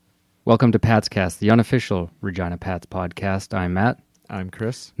Welcome to Pat's Cast, the unofficial Regina Pats podcast. I'm Matt. I'm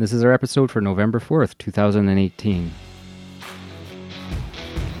Chris. This is our episode for November 4th, 2018.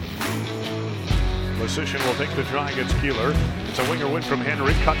 Lasician will take the try against Keeler. It's a winger win from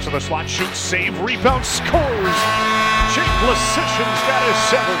Henry. Cuts to the slot, shoots, save, rebound, scores! Jake Lasician's got his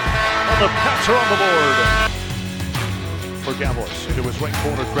seventh, and the Pats are on the board. For Gavos, into his right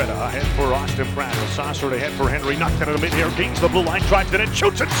corner, Greta, ahead for Austin Pratt. Saucer ahead for Henry, knocked it in the mid-air, gains the blue line, drives it in,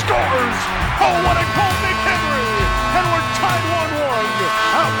 shoots and scores! Oh, what a goal, Nick Henry! And we're tied 1-1.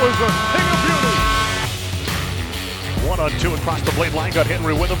 That was a thing of beauty. 1-on-2 across the blade line, got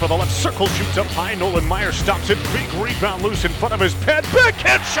Henry with him for the left circle, shoots up high, Nolan Meyer stops it, big rebound loose in front of his pad,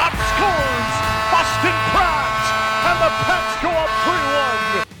 backhand shot, scores! Austin Pratt! And the Pats go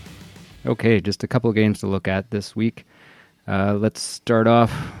up 3-1. Okay, just a couple of games to look at this week. Let's start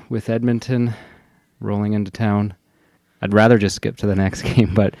off with Edmonton rolling into town. I'd rather just skip to the next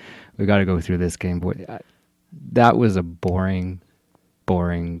game, but we got to go through this game. Boy, that was a boring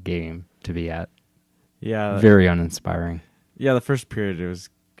game to be at. Yeah, very uninspiring. Yeah, the first period it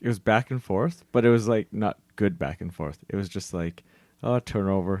was back and forth, but it was like not good back and forth. It was just like, oh,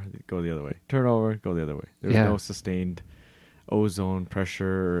 turnover, go the other way. Turnover, go the other way. There was no sustained ozone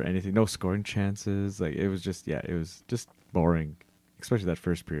pressure or anything. No scoring chances. Like it was just boring, especially that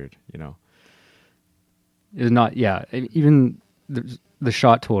first period. You know, it's not. Yeah, even the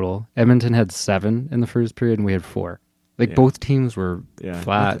shot total. Edmonton had 7 in the first period, and we had 4. Like both teams were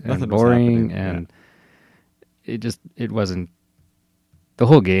flat nothing and boring, was and it wasn't. The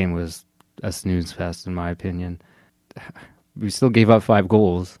whole game was a snooze fest, in my opinion. We still gave up 5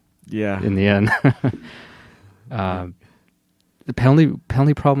 goals. Yeah, in the end. The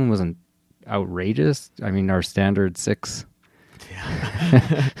penalty problem wasn't outrageous. I mean, our standard 6.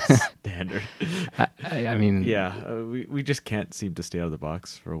 Yeah, standard. I mean, we just can't seem to stay out of the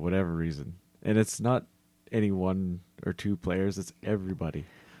box for whatever reason, and it's not any one or two players; it's everybody.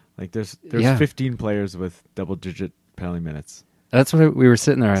 Like there's 15 players with double-digit penalty minutes. That's what we were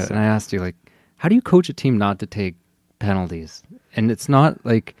sitting there, and I asked you, like, how do you coach a team not to take penalties? And it's not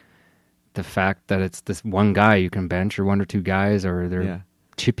like the fact that it's this one guy you can bench or one or two guys, or they're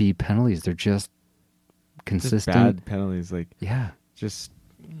chippy penalties. They're just consistent. Just bad penalties, just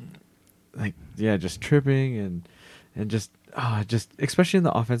tripping and just especially in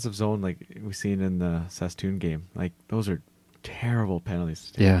the offensive zone, like we've seen in the Saskatoon game. Like those are terrible penalties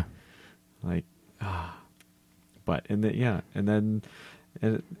to take. Yeah. Like but and then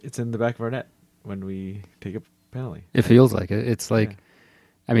it's in the back of our net when we take a penalty. It feels like it. It's like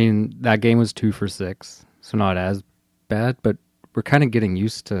I mean, that game was 2 for 6, so not as bad, but we're kind of getting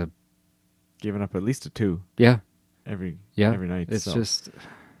used to giving up at least a 2. Yeah. Every night. It's just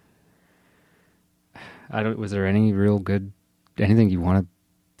was there any real good anything you want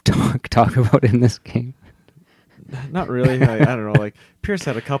to talk about in this game? Not really. I don't know. Like Pierce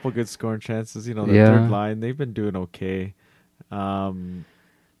had a couple good scoring chances. You know, the third line, they've been doing okay. Nyhoff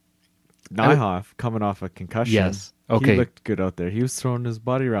coming off a concussion. Yes. Okay. He looked good out there. He was throwing his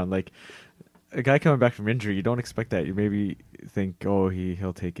body around. Like a guy coming back from injury, you don't expect that. You maybe think, oh,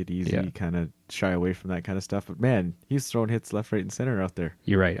 he'll take it easy, kind of shy away from that kind of stuff. But man, he's throwing hits left, right, and center out there.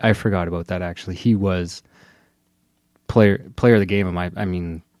 You're right. I forgot about that, actually. He was player of the game. I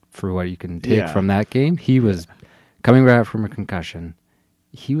mean, for what you can take from that game, he was coming back from a concussion.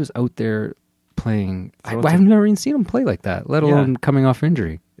 He was out there playing. I've never even seen him play like that, let alone coming off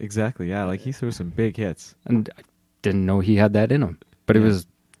injury. Exactly, yeah. Like he threw some big hits. And I didn't know he had that in him. But it was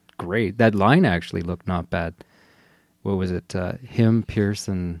great. That line actually looked not bad. What was it? Him, Pierce,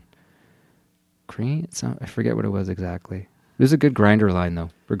 and Crean? I forget what it was exactly. It was a good grinder line,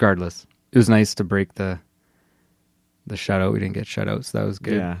 though, regardless. It was nice to break the shutout. We didn't get shutouts, so that was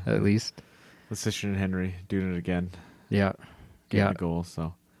good, at least. Lasician and Henry doing it again. Yeah. Getting a goal,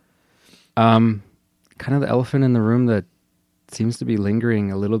 so. Kind of the elephant in the room that seems to be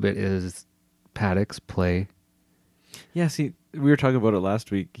lingering a little bit is Paddock's play. Yeah, see, we were talking about it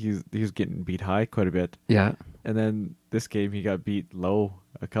last week. He was getting beat high quite a bit. Yeah. And then this game he got beat low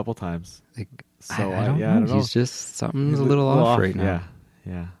a couple times. So I don't know. He's just something's a little off right now.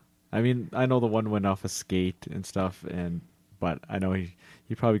 Yeah. I mean, I know the one went off a skate and stuff, but I know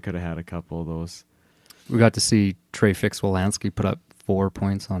he probably could have had a couple of those. We got to see Trey Fix-Wolansky put up 4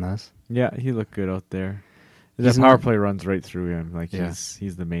 points on us. Yeah, he looked good out there. The power play runs right through him. Like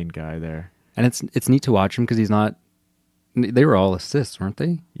he's the main guy there. And it's neat to watch him because he's not. They were all assists, weren't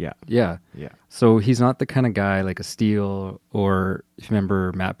they? Yeah. So he's not the kind of guy like a Steele or if you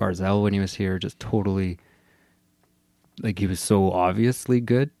remember Matt Barzal when he was here, just totally like he was so obviously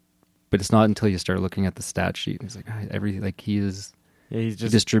good. But it's not until you start looking at the stat sheet and he's like he is Yeah, he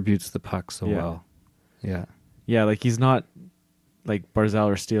distributes the puck so well. Yeah. Yeah, like he's not like Barzal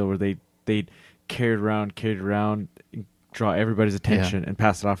or Steele where they carry it around, draw everybody's attention and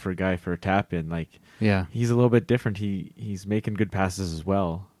pass it off for a guy for a tap in. Like, yeah, he's a little bit different. He's making good passes as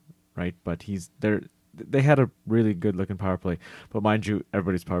well, right? But they had a really good looking power play. But mind you,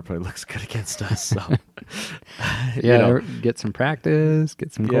 everybody's power play looks good against us. So get some practice,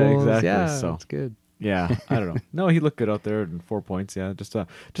 get some goals. Exactly. Yeah, so it's good. Yeah, I don't know. No, he looked good out there and 4 points. Yeah, just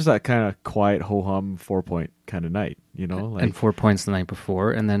that kind of quiet ho hum 4 point kind of night. Like, and 4 points the night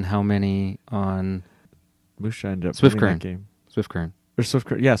before, and then how many on Moose Jaw ended up Swift winning Current that game? Swift Current. Or Swift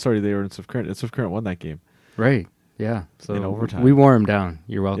Current. Yeah, sorry, they were in Swift Current. And Swift Current won that game. Right. Yeah. So in overtime. We wore them down.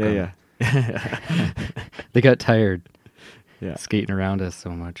 You're welcome. Yeah. They got tired. Yeah. Skating around us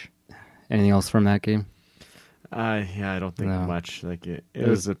so much. Anything else from that game? I don't think much. Like it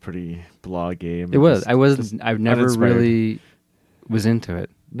was a pretty blah game. It was. I've never really was into it.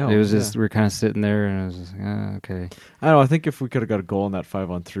 No, it was just we were kind of sitting there, and it was just, okay. I don't know. I think if we could have got a goal in that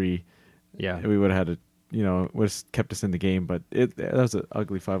 5-on-3, we would have had would have kept us in the game. But that was an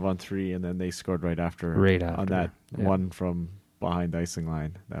ugly 5-on-3, and then they scored right after on that one from behind the icing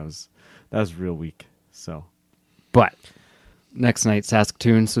line. That was real weak. So, but. Next night,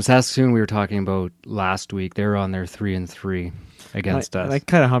 Saskatoon. So Saskatoon, we were talking about last week. They were on their 3-3 against us. And I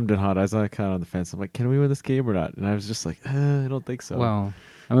kind of hummed and hawed. I was kind of on the fence. I'm like, can we win this game or not? And I was just like, I don't think so. Well,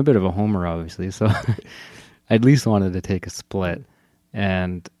 I'm a bit of a homer, obviously, so I at least wanted to take a split.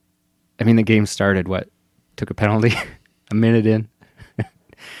 And, I mean, the game started, took a penalty, a minute in,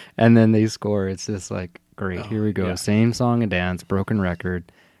 and then they score. It's just like, great, here we go. Yeah. Same song and dance, broken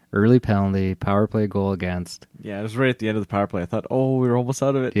record. Early penalty, power play goal against. Yeah, it was right at the end of the power play. I thought, we were almost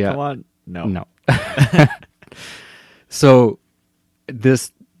out of it. Yeah. Come on. No. So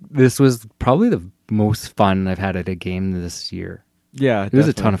this was probably the most fun I've had at a game this year. Yeah, it was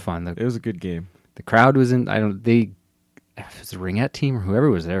a ton of fun. It was a good game. The crowd was in. If it was the Ringette team or whoever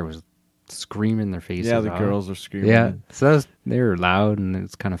was there was screaming their faces. Yeah, the girls were screaming. Yeah, so they were loud and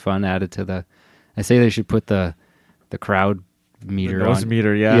it's kind of fun. Added to the, I say they should put the crowd meter the nose on.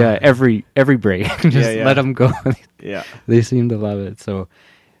 Meter, yeah, every break. Just let them go. Yeah, they seem to love it. So,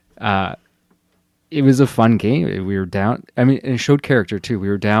 it was a fun game. We were down. I mean, it showed character too. We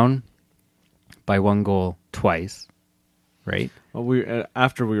were down by 1 goal twice, right? Well,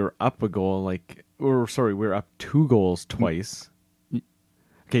 after we were up a goal, we were up 2 goals twice.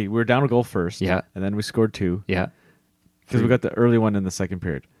 Okay, we were down a goal first. Yeah, and then we scored 2. Yeah, because we got the early one in the second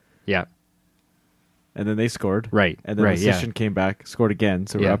period. Yeah. And then they scored. Right. And then the Sishin came back, scored again.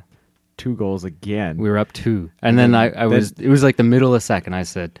 So we're up 2 goals again. We were up 2. And then it was like the middle of the second. I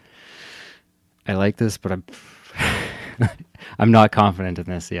said, I like this, but I'm not confident in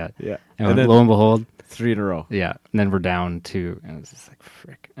this yet. Yeah. And then, lo and behold. 3 in a row. Yeah. And then we're down 2. And it's just like,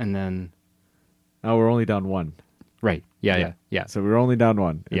 frick. And then. Oh, we're only down 1. Right. Yeah. So we were only down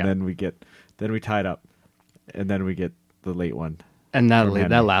 1. And then then we tied up. And then we get the late one. And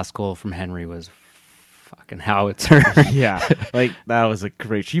that last goal from Henry was fucking howitzer. Yeah, that was a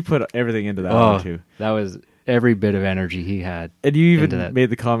great. She put everything into that one too. That was every bit of energy he had. And you even made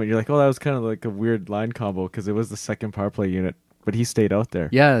the comment. You're like, that was kind of like a weird line combo because it was the second power play unit, but he stayed out there.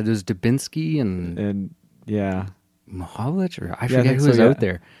 Yeah, there's Dubinsky and Mahovlich, or I forget who was out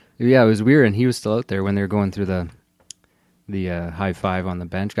there. Yeah, it was weird, and he was still out there when they were going through the high five on the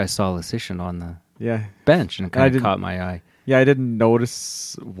bench. I saw Lasician on the bench, and it kind of caught my eye. Yeah, I didn't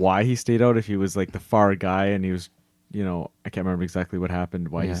notice why he stayed out. If he was like the far guy and he was, I can't remember exactly what happened,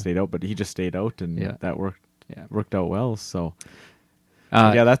 why he stayed out, but he just stayed out and that worked out well. So,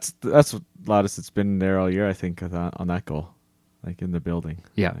 that's loudest it's been there all year, I think, on that goal, like in the building.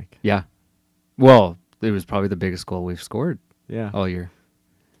 Yeah. Yeah. Well, it was probably the biggest goal we've scored all year.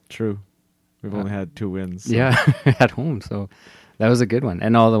 True. We've only had 2 wins. So. Yeah, at home. So that was a good one.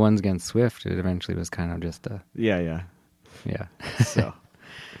 And all the ones against Swift, it eventually was kind of just a... Yeah. So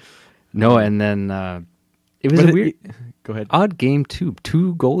no, and then it was a weird, go ahead, odd game too.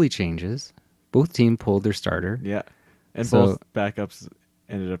 2 goalie changes. Both teams pulled their starter. Yeah, and both backups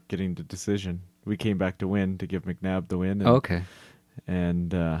ended up getting the decision. We came back to win to give McNabb the win.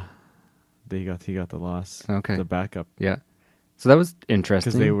 And, and he got the loss. Okay, the backup. Yeah, so that was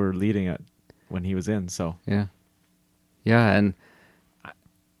interesting because they were leading it when he was in. So yeah, and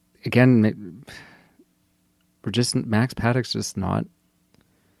again. Max Paddock's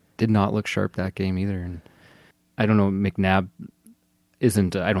did not look sharp that game either. And I don't know, McNabb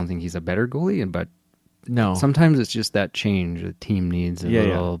I don't think he's a better goalie, but no. Sometimes it's just that change the team needs, a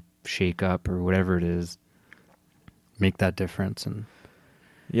little shake up or whatever it is. Make that difference. And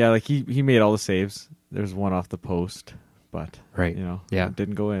yeah, like he made all the saves. There's one off the post, but Right. Yeah. it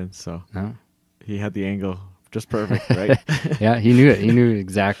didn't go in. So No. he had the angle just perfect, right? Yeah, he knew it. He knew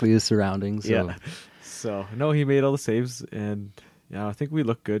exactly his surroundings. So. Yeah. So no, he made all the saves, and I think we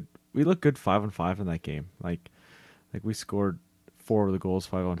looked good. We looked good 5-on-5 in that game. Like we scored 4 of the goals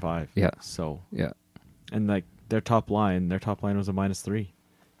 5-on-5. Yeah. So Yeah. and like their top line was a -3,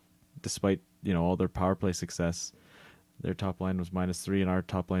 despite all their power play success. Their top line was -3, and our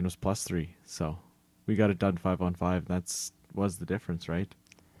top line was +3. So we got it done 5-on-5. Was the difference, right?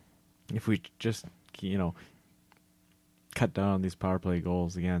 If we just cut down on these power play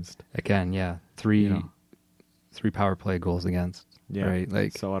goals against. Again, yeah, three power play goals against. Yeah, right.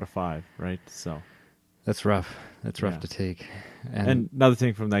 Like so out of 5, right? So that's rough. That's rough Yeah. to take. and another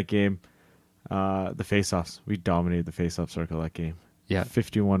thing from that game, the face-offs. We dominated the face-off circle that game. Yeah.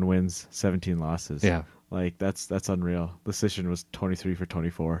 51 wins, 17 losses. Yeah. Like that's unreal. The Sishin was 23 for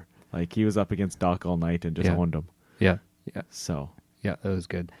 24. Like he was up against Doc all night and just Yeah. owned him. Yeah. Yeah. So Yeah. That was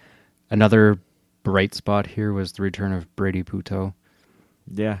good. Another bright spot here was the return of Brady Puto.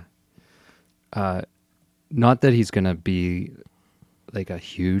 yeah, Not that he's gonna be like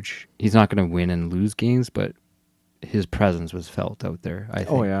he's not gonna win and lose games, but his presence was felt out there. I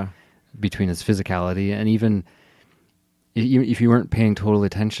think. oh yeah, Between his physicality and even if you weren't paying total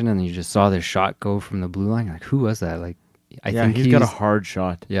attention and you just saw this shot go from the blue line, like who was that? Like I think he's got a hard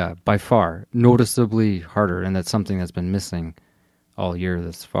shot. Yeah, by far, noticeably harder, and that's something that's been missing all year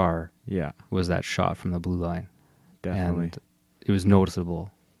thus far. Yeah, Was that shot from the blue line? definitely. And it was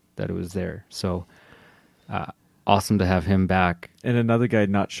noticeable that it was there. So awesome to have him back. And another guy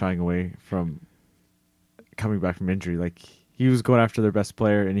not shying away from coming back from injury. Like he was going after their best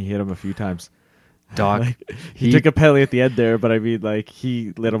player, and he hit him a few times. Doc, He took a penalty at the end there, but I mean, like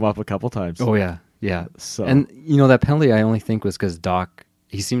he lit him up a couple times. Oh yeah, yeah. So And that penalty I only think was because Doc,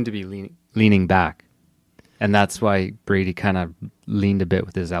 he seemed to be leaning back, and that's why Brady kind of leaned a bit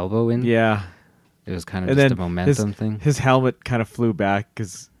with his elbow in. yeah, It was kind of and just then a momentum thing. His helmet kind of flew back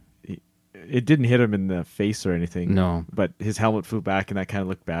because it didn't hit him in the face or anything. No. but his helmet flew back, and that kind of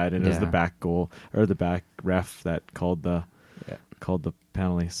looked bad. And it was the Yeah. back goal or the back ref that called the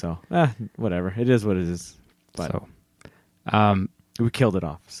penalty. So whatever, it is what it is. But So, we killed it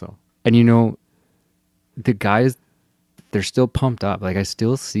off. So and the guys, they're still pumped up. Like I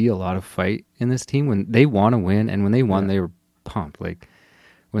still see a lot of fight in this team when they want to win, and when they won, they were pumped. Like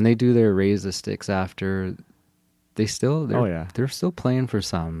when they do their raise the sticks after, they're still playing for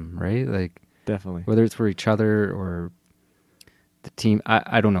some, right? Like definitely. whether it's for each other or the team,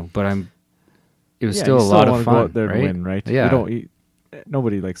 I don't know, but it was still you a lot wanna of go fun, out there right? and win, right? Yeah.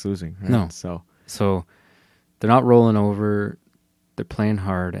 Nobody likes losing, right? No. So They're not rolling over. They're playing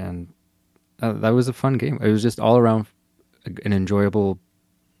hard, and that was a fun game. It was just all around an enjoyable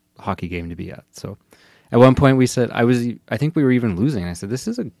hockey game to be at. So at one point we said, I think we were even losing. I said,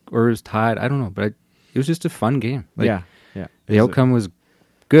 or it was tied. I don't know, but it was just a fun game. Like, yeah. The outcome was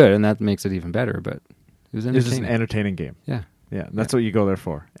good, and that makes it even better, but it was It was entertaining. just an entertaining game. Yeah. Yeah, that's what you go there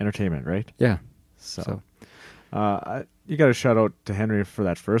for. Entertainment, right? Yeah. So. You got to shout out to Henry for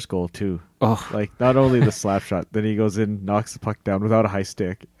that first goal too. Oh. Like not only the slap shot, then he goes in, knocks the puck down without a high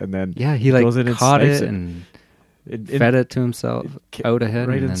stick, and then Yeah, he goes in and caught snipes it and in fed it to himself out ahead.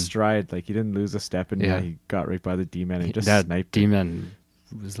 right and in then stride. Like he didn't lose a step, and he got right by the D-man and just that sniped it. D-man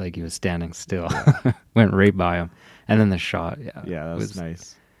was like he was standing still. Went right by him. And then the shot, Yeah, that was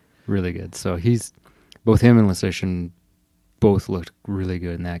nice. Really good. So both him and Lasician both looked really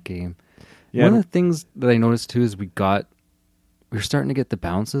good in that game. Yeah, One of the things that I noticed too is we were starting to get the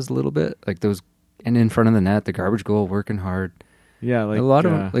bounces a little bit, like those, and in front of the net, the garbage goal, working hard. yeah, like a lot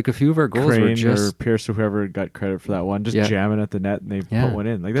of like a few of our goals Crane were just or Pierce or whoever got credit for that one, just jamming at the net, and they put one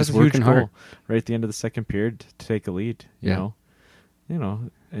in. Like that's just a huge working goal hard. right at the end of the second period to take a lead. You know,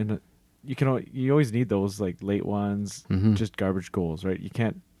 and you always need those like late ones, just garbage goals, right? You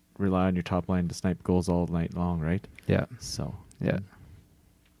can't rely on your top line to snipe goals all night long, right? Yeah. So Yeah.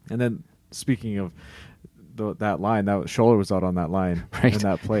 And then speaking of that line, Scholler was out on that line Right. in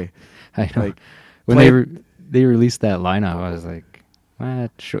that play. I know. Like When they released that lineup, I was like,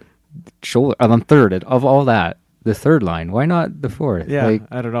 what? Scholler on third of all that, the third line. Why not the fourth? Yeah, Like,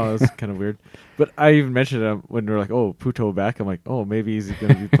 I don't know. It was kind of weird. But I even mentioned when we were like, oh, Puto back. I'm like, oh, maybe he's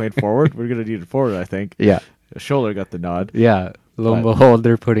going to be playing forward. We're going to need a forward, I think. yeah. Scholler got the nod. Yeah. Lo and behold,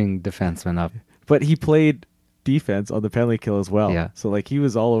 they're putting defensemen up. But he played defense on the penalty kill as well. Yeah. So, like, he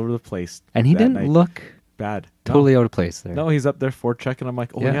was all over the place. And he that didn't night. look bad. totally out of place there. No, he's up there forechecking. I'm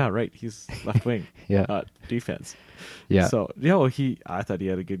like, oh, Yeah. yeah, right. He's left wing. Yeah. Not defense. Yeah. So, I thought he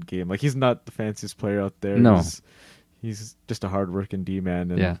had a good game. Like, he's not the fanciest player out there. No. He's just a hard-working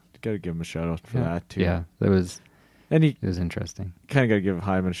D-man. And Yeah. got to give him a shout-out for yeah. that, too. Yeah. There was And he It was interesting. kind of got to give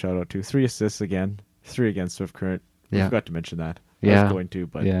Hyman a shout out too. 3 assists again, 3 against Swift Current. I Yeah. forgot to mention that. I Yeah. was going to,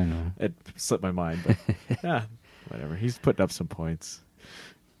 but Yeah, I know. it slipped my mind. But yeah, whatever. He's putting up some points.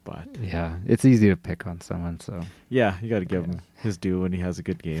 But Yeah, it's easy to pick on someone, so yeah, you got to give him his due when he has a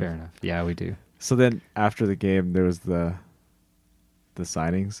good game. fair enough. Yeah, we do. So then after the game, there was the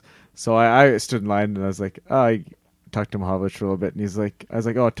signings. So I stood in line and I was like, I talked to Mahovlich for a little bit, and I was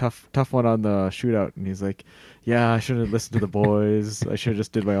like, oh, tough one on the shootout, and he's like, yeah, I shouldn't have listened to the boys. I should have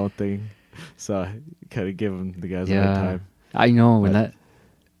just did my own thing. So I kind of give him the guys a hard time. I know when But-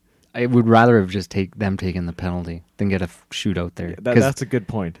 I would rather have just them taking the penalty than get a shootout there. Yeah, that's a good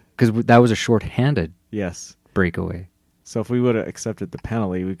point. Because that was a short-handed Yes. breakaway. So if we would have accepted the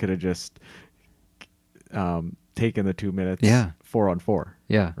penalty, we could have just taken the 2 minutes. Yeah. 4-on-4.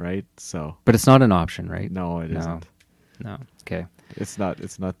 Yeah, Right. So but it's not an option, right? no, it isn't. No. Okay. It's not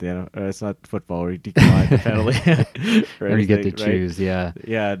it's not football where you decline the penalty. Or you get to anything, right? choose. Yeah.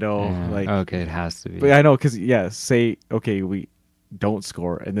 Yeah, no, Yeah. like Okay, it has to be. but I know because say okay we don't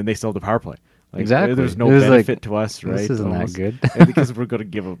score and then they still have the power play. Like, Exactly. There's no It was like, benefit to us, right? This isn't almost. that good. And because we're going to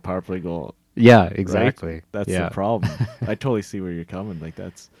give a power play goal. Yeah, right? exactly. That's yeah. the problem. I totally see where you're coming. Like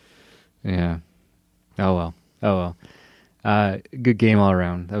that's Yeah. Oh well. Good game all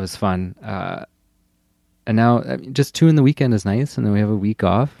around. That was fun. And now just 2 in the weekend is nice, and then we have a week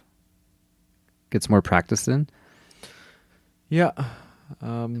off. Get some more practice in. yeah,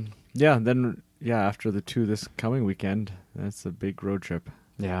 yeah. Then after the 2 this coming weekend, that's a big road trip.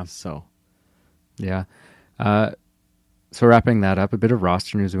 Yeah. So Yeah. So wrapping that up, a bit of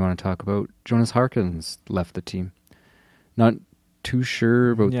roster news we want to talk about. Jonas Harkins left the team. Not too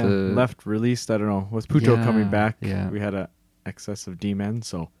sure about the left released. I don't know. With Pucho Yeah, coming back, yeah. we had a excess of D-men,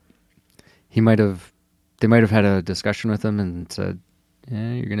 so They might have had a discussion with him and said,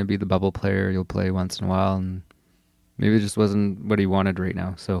 "Yeah, you're going to be the bubble player. You'll play once in a while," and maybe it just wasn't what he wanted right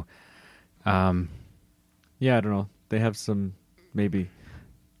now. So, yeah, I don't know. They have some maybe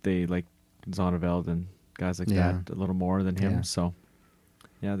they like Zonneveld and guys like Yeah. that a little more than him. Yeah. So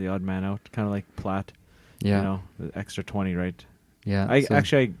yeah, the odd man out, kind of like Platt. yeah, You know, the extra 20, right? yeah.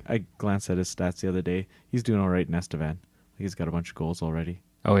 I glanced at his stats the other day. He's doing all right in Estevan. He's got a bunch of goals already.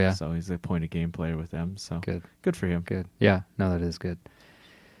 Oh yeah, So he's a point of game player with them. So good. for him. Good. Yeah, no, that is good.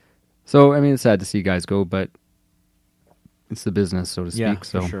 So, I mean, it's sad to see guys go, but it's the business, so to speak. Yeah,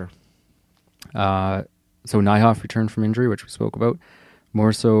 so, for sure. So Nyhoff returned from injury, which we spoke about.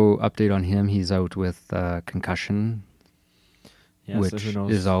 More so, update on him. He's out with concussion, Yeah, which so who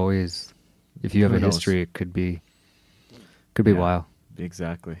knows? is always, if you have Who a knows? history, it could be Yeah. wild.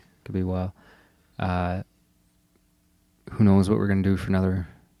 Exactly. Could be wild. Who knows what we're gonna do for another?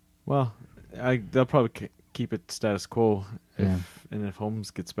 Well, they'll probably keep it status quo. Yeah. If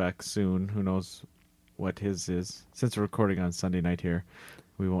Holmes gets back soon, who knows what his is. Since we're recording on Sunday night here,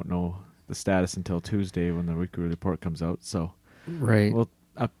 we won't know the status until Tuesday when the weekly report comes out. So Right. we'll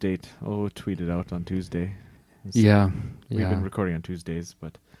update. We'll tweet it out on Tuesday. And see. Yeah. We've Yeah. been recording on Tuesdays,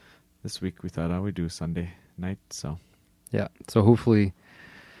 but this week we thought we'd do Sunday night. So Yeah. So hopefully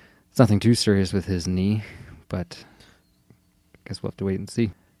it's nothing too serious with his knee, but I guess we'll have to wait and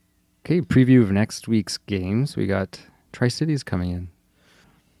see. Okay, preview of next week's games. We got Tri-Cities coming in.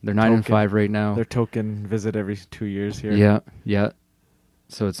 They're 9-5 right now. their token visit every 2 years here. Yeah.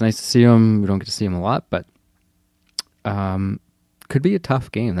 So it's nice to see them. We don't get to see them a lot, but could be a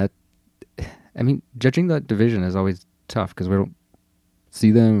tough game. Judging that division is always tough because we don't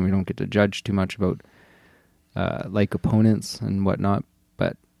see them. We don't get to judge too much about like opponents and whatnot,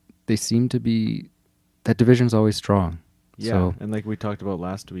 but they seem to be, that division's always strong. Yeah, So, and like we talked about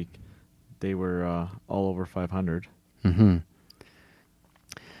last week, they were all over 500. mm-hmm.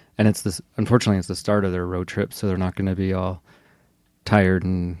 And unfortunately, it's the start of their road trip, so they're not going to be all tired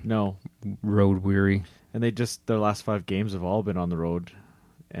and No, road weary. and their last 5 games have all been on the road,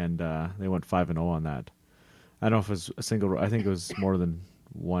 and they went 5-0 on that. I don't know if it was a single. I think it was more than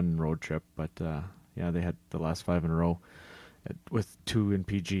one road trip, but yeah, they had the last 5 in a row, with 2 in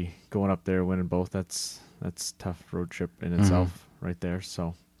PG going up there, winning both. That's tough road trip in itself, right there.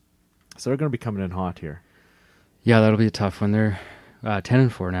 So they're going to be coming in hot here. Yeah, that'll be a tough one. They're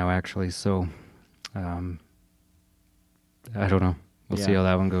 10-4 now, actually. So, I don't know. We'll see Yeah. how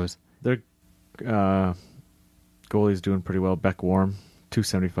that one goes. Their goalie's doing pretty well. Beck Warm,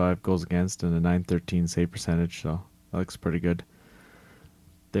 275 goals against and a .913 save percentage, so that looks pretty good.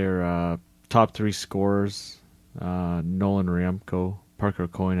 Their top 3 scorers, Nolan Riemko, Parker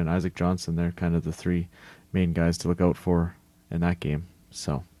Coyne, and Isaac Johnson, they're kind of the 3 main guys to look out for in that game.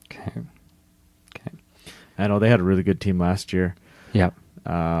 So Okay. I know they had a really good team last year. Yeah.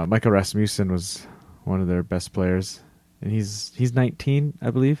 Michael Rasmussen was one of their best players, and he's 19, I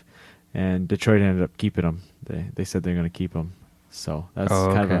believe, and Detroit ended up keeping him. They said they're going to keep him, so that's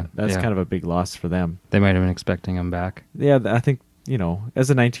kind of a big loss for them. They might have been expecting him back. Yeah, I think as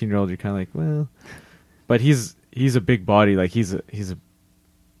a 19-year-old, you're kind of like, well, but he's a big body, like he's a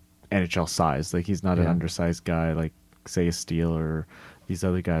NHL size, like he's not an undersized guy like say a Steele or these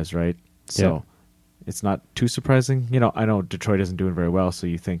other guys, right? So it's not too surprising. I know Detroit isn't doing very well, so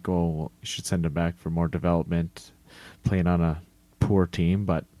you think, oh, well, you should send him back for more development, playing on a poor team,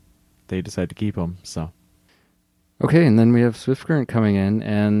 but they decided to keep him. So okay, and then we have Swift Current coming in,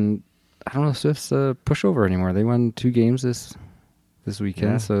 and I don't know if Swift's a pushover anymore. They won 2 games this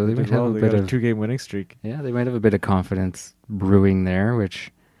weekend, so they might have a bit of 2-game winning streak. Yeah, they might have a bit of confidence brewing there,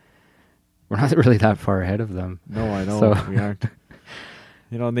 which we're not really that far ahead of them. No, I know we aren't.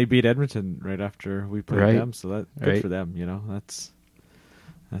 And they beat Edmonton right after we played them, so that's good for them.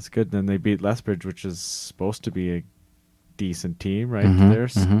 That's good. Then they beat Lethbridge, which is supposed to be a decent team, right?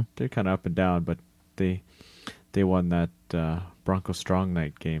 They're kind of up and down, but they won that Bronco Strong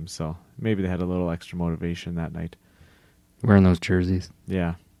night game, so maybe they had a little extra motivation that night. Wearing those jerseys.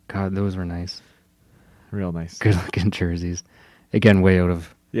 Yeah. God, those were nice. Real nice. Good looking jerseys. Again, way out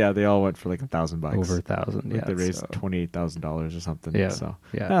of... Yeah, they all went for like $1,000. Over $1,000, yeah. They raised $28,000 or something. Yeah. So,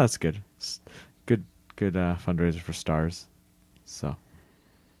 yeah. That's good. It's good fundraiser for Stars. So.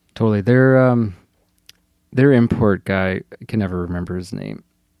 Totally. Their import guy, I can never remember his name.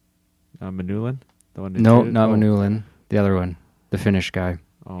 Manulin? The one No, not Manulin. The other one. The Finnish guy.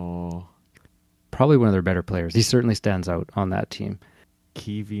 Oh. Probably one of their better players. He certainly stands out on that team.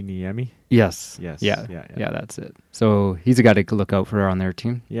 Kiviniemi? Yes. Yeah, that's it. So he's a guy to look out for on their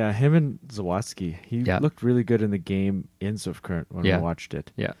team. Yeah, him and Zawadzki. He looked really good in the game in Swift Current when we watched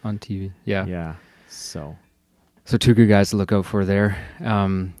it. Yeah, on TV. Yeah. Yeah, so 2 good guys to look out for there.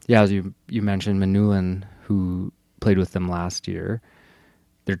 As you mentioned, Manulin, who played with them last year,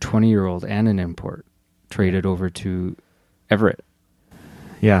 they're 20-year-old and an import, traded over to Everett.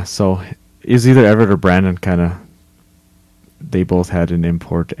 Yeah, so is either Everett or Brandon kind of... They both had an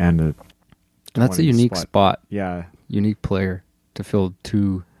import and a... That's a unique spot. Yeah. Unique player to fill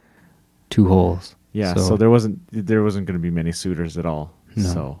two holes. Yeah, so there wasn't going to be many suitors at all. No.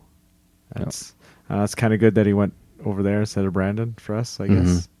 So that's kind of good that he went over there instead of Brandon for us, I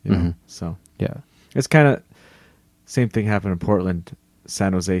guess. So yeah. It's kind of... Same thing happened in Portland.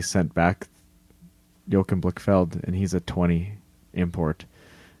 San Jose sent back Joachim Blichfeld, and he's a 20 import.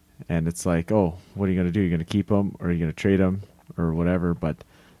 And it's like, oh, what are you going to do? You're going to keep him, or are you going to trade him, or whatever? But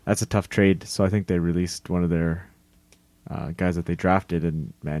that's a tough trade. So I think they released one of their guys that they drafted,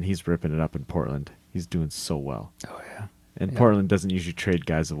 and man, he's ripping it up in Portland. He's doing so well. Oh yeah. And Portland doesn't usually trade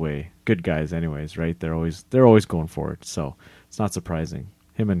guys away, good guys, anyways, right? They're always going for it. So it's not surprising.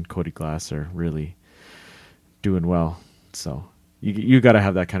 Him and Cody Glass are really doing well. So you got to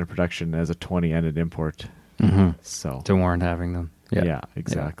have that kind of production as a 20 and an import. So to warrant having them. Yeah,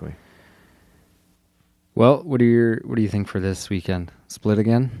 exactly. Yeah. Well, what do you think for this weekend? Split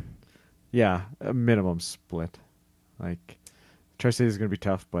again? Yeah, a minimum split. Like, Tri-City is going to be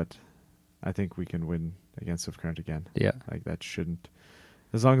tough, but I think we can win against Swift Current again. Yeah. Like, that shouldn't...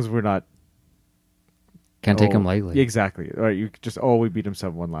 As long as we're not... Can't take them lightly. Exactly. All right, you just, we beat them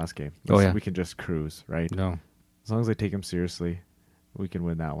 7-1 last game. We can just cruise, right? No. As long as they take them seriously, we can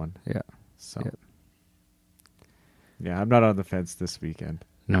win that one. Yeah. So... Yeah, I'm not on the fence this weekend.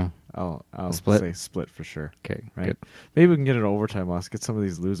 No. I'll say split for sure. Okay, right? Good. Maybe we can get an overtime loss, get some of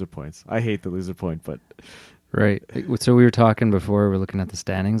these loser points. I hate the loser point, but... Right. So we were talking before, we were looking at the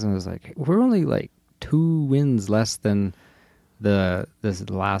standings, and I was like, we're only like 2 wins less than this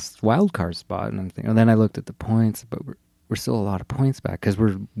last wild card spot. And I'm thinking, and then I looked at the points, but we're still a lot of points back, because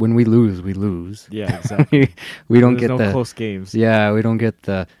when we lose, we lose. Yeah, exactly. we don't get the close games. Yeah, we don't get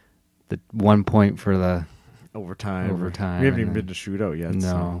the 1 point for the... Overtime. We haven't even been to shootout yet.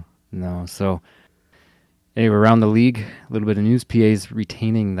 No. So, anyway, around the league, a little bit of news. PA's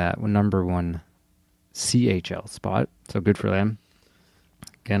retaining that number 1 CHL spot, so good for them.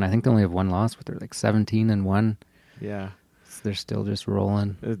 Again, I think they only have 1 loss, but they're like 17-1. Yeah. So they're still just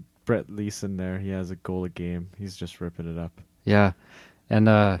rolling. Brett Leeson there, he has a goal a game. He's just ripping it up. Yeah. And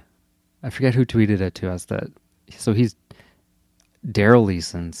I forget who tweeted it to us that, so he's Daryl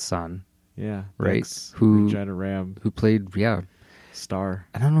Leeson's son. Yeah, right. Who played? Yeah, Star.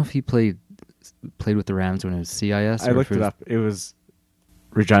 I don't know if he played with the Rams when it was CIS. I looked it up. It was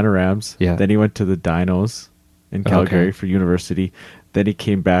Regina Rams. Yeah. Then he went to the Dinos in Calgary for university. Then he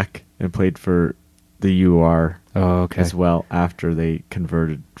came back and played for the UR. As well after they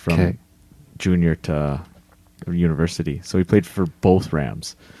converted from junior to university. So he played for both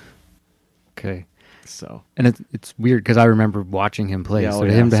Rams. Okay. So, and it's weird because I remember watching him play. Yeah, so oh,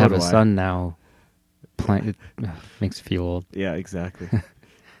 to yeah, him to so have do a I. son now playing, it makes you feel old. yeah, exactly.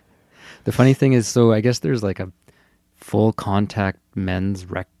 The funny thing is, so I guess there's like a full contact men's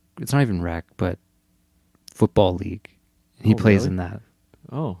rec. It's not even rec, but football league. And he Oh, plays really? in that.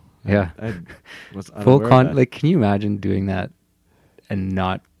 Oh, Yeah. I was Full unaware of that. Like, can you imagine doing that and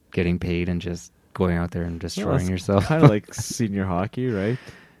not getting paid and just going out there and destroying yourself? Kind of like senior hockey, right?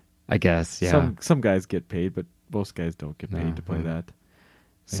 I guess, yeah. Some guys get paid, but most guys don't get paid No, to play no. that.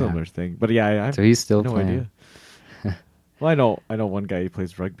 Similar thing, but yeah, I have So he's still no playing. idea. Well, I know one guy who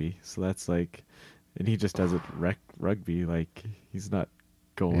plays rugby, so that's like, and he just does it rugby. Like he's not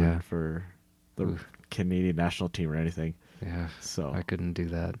going Yeah. for the Oof. Canadian national team or anything. Yeah, So I couldn't do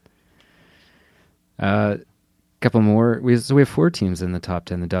that. Couple more. We have 4 teams in the top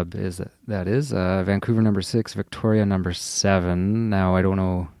 10. The dub is Vancouver number 6, Victoria number 7. Now I don't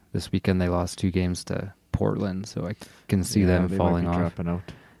know. This weekend they lost 2 games to Portland, so I can see them they falling might be off. dropping out.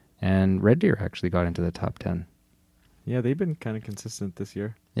 And Red Deer actually got into the top 10. Yeah, they've been kind of consistent this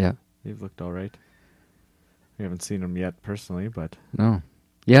year. Yeah. They've looked all right. We haven't seen them yet personally, but No.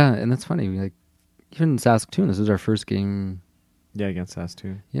 Yeah, and that's funny. Like even Saskatoon, this is our first game. yeah, against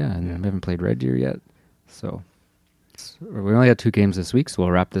Saskatoon. Yeah, and Yeah. we haven't played Red Deer yet. So we only had 2 games this week, so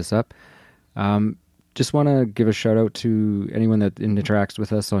we'll wrap this up. Just want to give a shout out to anyone that interacts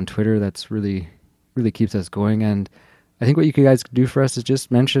with us on Twitter. That's really keeps us going. And I think what you guys could do for us is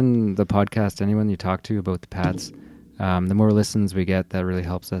just mention the podcast to anyone you talk to about the Pats. The more listens we get, that really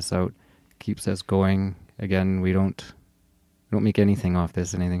helps us out, keeps us going. Again, we don't make anything off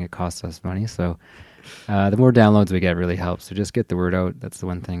this, anything. It costs us money. So the more downloads we get really helps. So just get the word out. That's the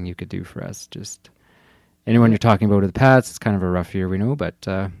one thing you could do for us. Just anyone you're talking about with the Pats, it's kind of a rough year, we know, but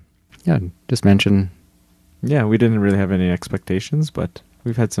yeah, just mention. Yeah, we didn't really have any expectations, but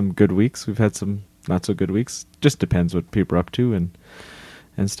we've had some good weeks. We've had some not so good weeks. Just depends what people are up to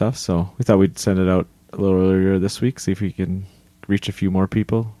and stuff. So we thought we'd send it out a little earlier this week, see if we can reach a few more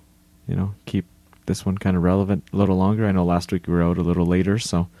people. You know, keep this one kind of relevant a little longer. I know last week we were out a little later,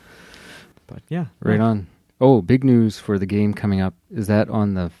 so. But yeah, Right on. Oh, big news for the game coming up. Is that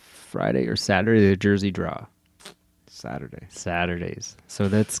on the Friday or Saturday, the Jersey draw? Saturdays. So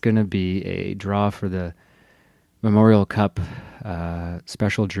that's going to be a draw for the Memorial Cup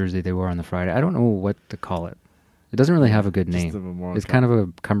special jersey they wore on the Friday. I don't know what to call it. It doesn't really have a good Just name. the Memorial It's Cup. kind of a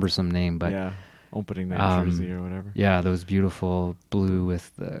cumbersome name, but yeah, opening night jersey or whatever. yeah, those beautiful blue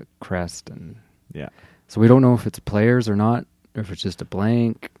with the crest. And Yeah. so we don't know if it's players or not, or if it's just a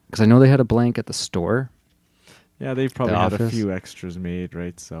blank. Because I know they had a blank at the store. Yeah, they've probably The had a office. few extras made,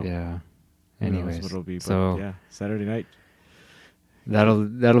 right? So Yeah. who knows Anyways, what it'll be. But so yeah, Saturday night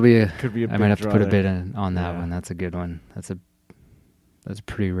that'll be a. could be a I big might have to draw put a there. bid on that Yeah. one. That's a good one. That's a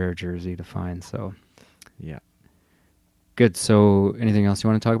pretty rare jersey to find. So Yeah. good. So anything else you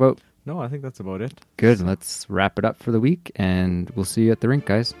want to talk about? No, I think that's about it. Good. Let's wrap it up for the week, and we'll see you at the rink,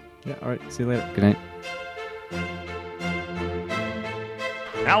 guys. Yeah, all right. See you later. Good night.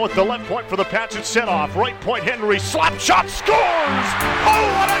 Now with the left point for the Pats, it's set off. Right point, Henry. Slap shot, scores! Oh,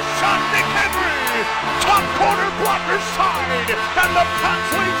 what a shot, Nick Henry! Top corner, blocker side! And the Pats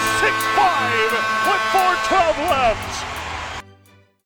lead 6-5 with 4:12 left.